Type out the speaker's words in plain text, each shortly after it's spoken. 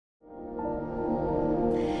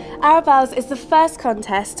Arabelles is the first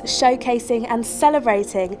contest showcasing and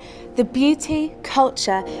celebrating the beauty,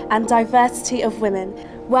 culture and diversity of women,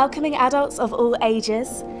 welcoming adults of all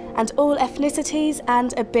ages and all ethnicities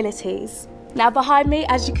and abilities. Now behind me,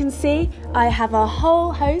 as you can see, I have a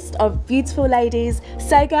whole host of beautiful ladies.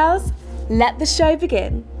 So girls, let the show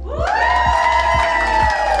begin.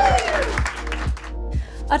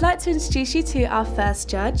 I'd like to introduce you to our first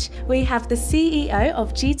judge. We have the CEO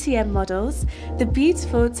of GTM Models, the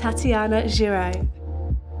beautiful Tatiana Giraud.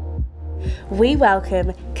 We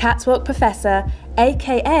welcome Catwalk Professor,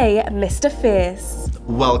 aka Mr. Fierce.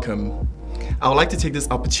 Welcome. I would like to take this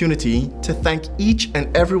opportunity to thank each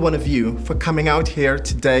and every one of you for coming out here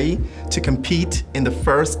today to compete in the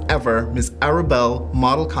first ever Miss Arabelle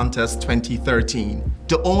Model Contest 2013.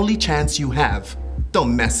 The only chance you have.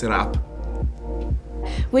 Don't mess it up.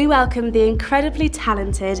 We welcome the incredibly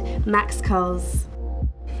talented Max Coles.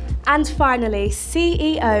 And finally,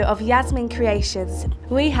 CEO of Yasmin Creations,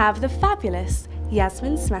 we have the fabulous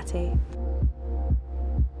Yasmin Smatty.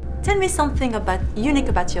 Tell me something unique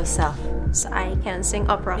about yourself. So I can sing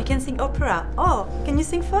opera. You can sing opera. Oh, can you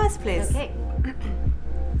sing for us, please? Okay.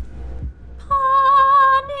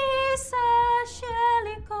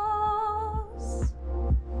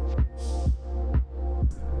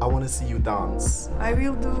 I want to see you dance. I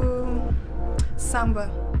will do samba.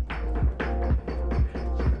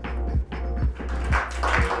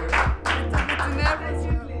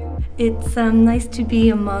 It's nice to be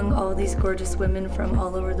among all these gorgeous women from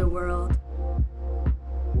all over the world.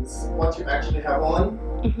 What you actually have on,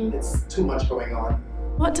 it's too much going on.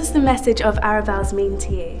 What does the message of Arabelles mean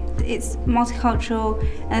to you? It's multicultural,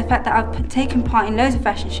 and the fact that I've taken part in loads of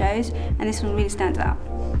fashion shows, and this one really stands out.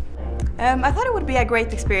 I thought it would be a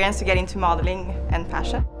great experience to get into modeling and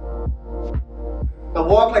fashion. Now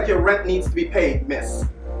walk like your rent needs to be paid, miss.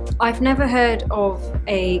 I've never heard of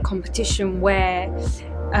a competition where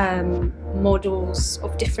models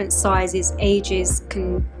of different sizes, ages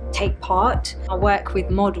can take part. I work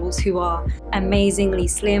with models who are amazingly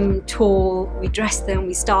slim, tall, we dress them,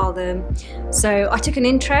 we style them. So I took an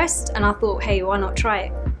interest and I thought, hey, why not try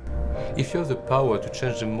it? If you have the power to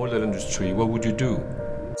change the model industry, what would you do?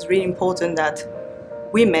 It's really important that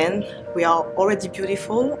women, we are already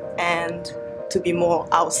beautiful and to be more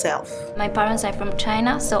ourselves. My parents are from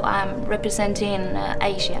China, so I'm representing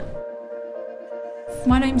Asia.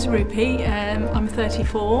 My name's Rupi, I'm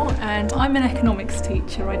 34 and I'm an economics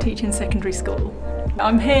teacher. I teach in secondary school.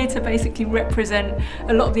 I'm here to basically represent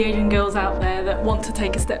a lot of the Asian girls out there that want to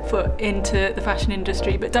take a step foot into the fashion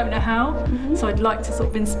industry but don't know how. So I'd like to sort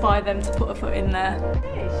of inspire them to put a foot in there.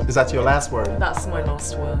 Is that your last word? That's my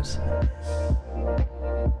last word.